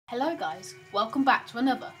Hello guys, welcome back to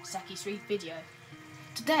another Seki's Reef video.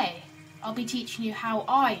 Today I'll be teaching you how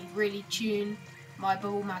I really tune my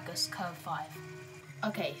bubble magus curve 5.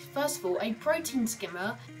 Okay, first of all, a protein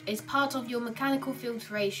skimmer is part of your mechanical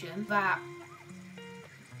filtration that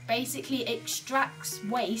basically extracts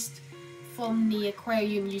waste from the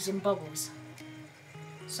aquarium using bubbles.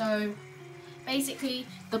 So basically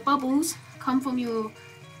the bubbles come from your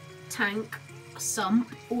tank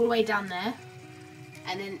sump all the way down there,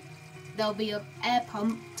 and then there'll be an air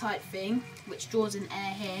pump type thing which draws in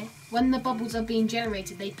air here. When the bubbles are being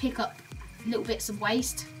generated, they pick up little bits of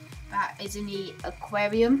waste that is in the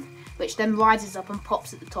aquarium, which then rises up and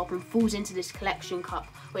pops at the top and falls into this collection cup,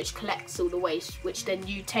 which collects all the waste, which then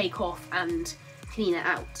you take off and clean it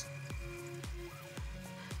out.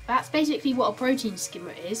 That's basically what a protein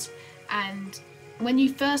skimmer is, and when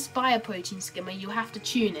you first buy a protein skimmer you have to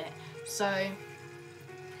tune it. So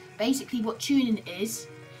basically what tuning is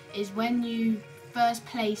when you first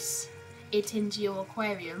place it into your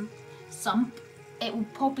aquarium sump, it will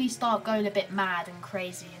probably start going a bit mad and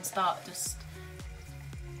crazy and start just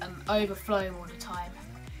overflowing all the time.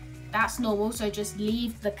 That's normal, so just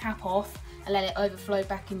leave the cap off and let it overflow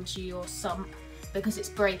back into your sump because it's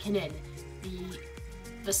breaking in.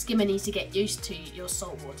 The skimmer needs to get used to your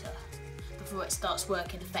salt water before it starts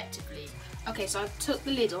working effectively. Okay, so I took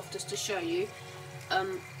the lid off just to show you.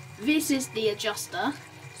 This is the adjuster,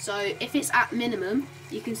 so if it's at minimum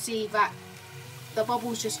you can see that the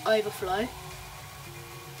bubbles just overflow.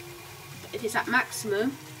 If it's at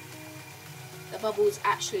maximum, the bubbles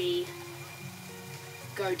actually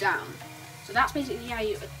go down. So that's basically how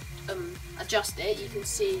you adjust it. You can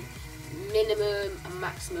see minimum and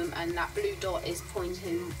maximum, and that blue dot is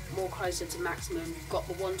pointing more closer to maximum. You've got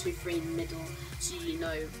the 1, 2, 3 in the middle, so you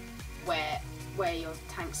know where your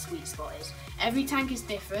tank's sweet spot is. Every tank is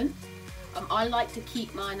different. I like to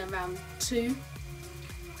keep mine around 2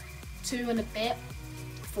 and a bit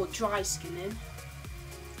for dry skimming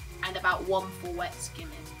and about 1 for wet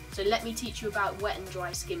skimming. So let me teach you about wet and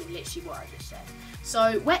dry skimming, literally what I just said.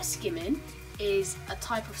 So wet skimming is a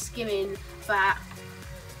type of skimming that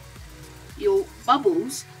your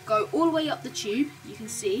bubbles go all the way up the tube, you can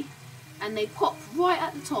see, and they pop right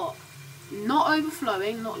at the top. Not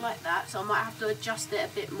overflowing, not like that, so I might have to adjust it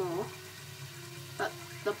a bit more. But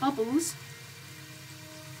the bubbles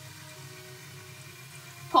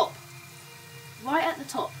pop right at the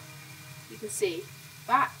top. You can see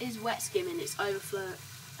that is wet skimming. It's overflowing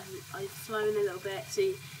a little bit.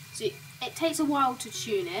 See, it takes a while to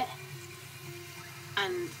tune it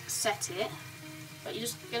and set it, but you're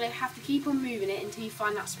just gonna have to keep on moving it until you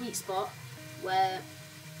find that sweet spot where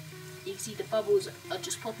you can see the bubbles are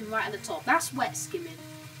just popping right at the top. That's wet skimming.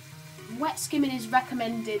 Wet skimming is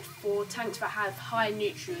recommended for tanks that have high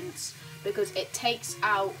nutrients because it takes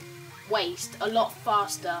out waste a lot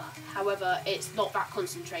faster. However, it's not that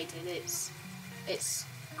concentrated. It's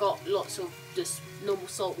got lots of just normal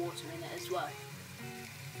salt water in it as well.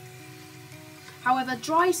 However,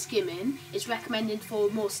 dry skimming is recommended for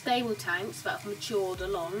more stable tanks that have matured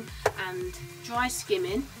along, and dry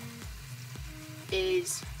skimming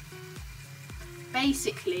is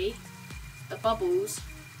basically the bubbles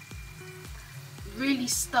really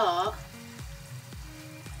start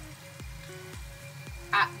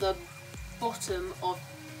at the bottom of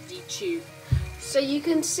the tube. So you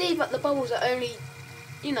can see that the bubbles are only,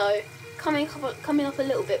 you know, coming up a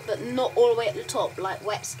little bit, but not all the way at the top like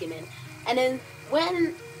wet skimming. And then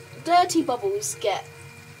when dirty bubbles get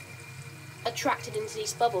attracted into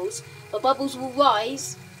these bubbles, the bubbles will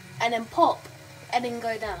rise and then pop and then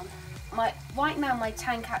go down. Right now my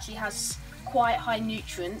tank actually has quite high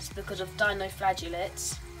nutrients because of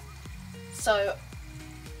dinoflagellates, so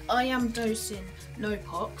I am dosing no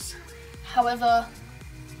pox. However,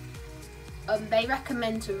 they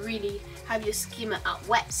recommend to really have your skimmer at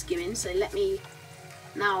wet skimming, so let me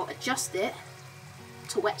now adjust it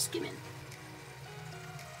to wet skimming.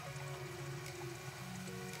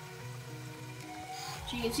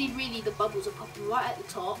 So you can see really the bubbles are popping right at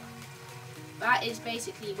the top. That is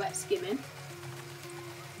basically wet skimming.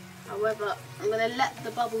 However, I'm going to let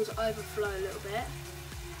the bubbles overflow a little bit.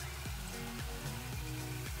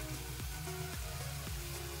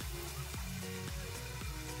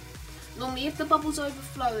 Normally if the bubbles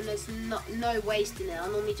overflow and there's no waste in it,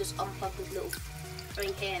 I'll normally just unplug this little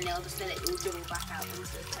thing here and I'll just let it all dribble back out into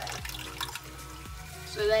the tank.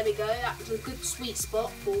 So there we go, that was a good sweet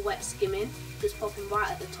spot for wet skimming, just popping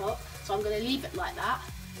right at the top. So I'm going to leave it like that.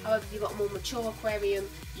 However, if you've got a more mature aquarium,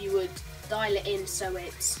 you would dial it in so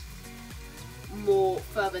it's more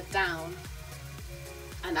further down,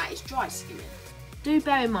 and that is dry skimming. Do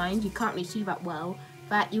bear in mind, you can't really see that well,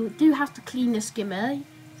 that you do have to clean the skimmer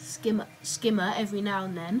every now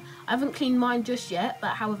and then. I haven't cleaned mine just yet, but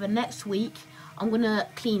however next week I'm gonna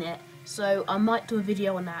clean it, so I might do a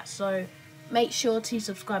video on that. So make sure to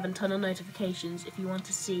subscribe and turn on notifications if you want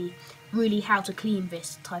to see really how to clean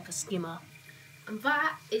this type of skimmer. And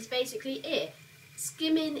that is basically it.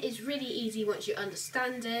 Skimming is really easy once you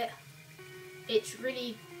understand it. It's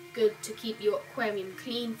really good to keep your aquarium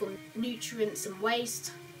clean from nutrients and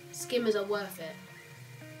waste. Skimmers are worth it.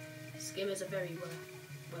 Skimmers are very worth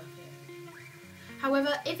it.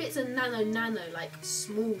 However, if it's a nano like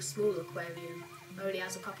small aquarium that only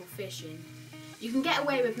has a couple fish in, you can get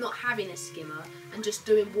away with not having a skimmer and just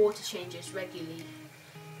doing water changes regularly.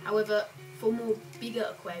 However, for more bigger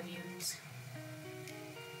aquariums,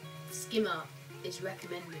 skimmer is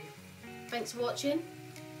recommended. Thanks for watching.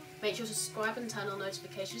 Make sure to subscribe and turn on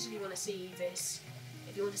notifications if you want to see this.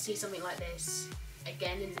 If you want to see something like this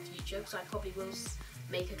again in the future, because I probably will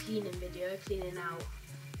make a cleaning video, cleaning out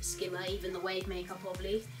the skimmer, even the wave maker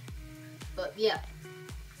probably. But yeah,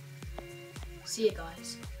 see you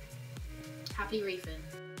guys. Happy reefing.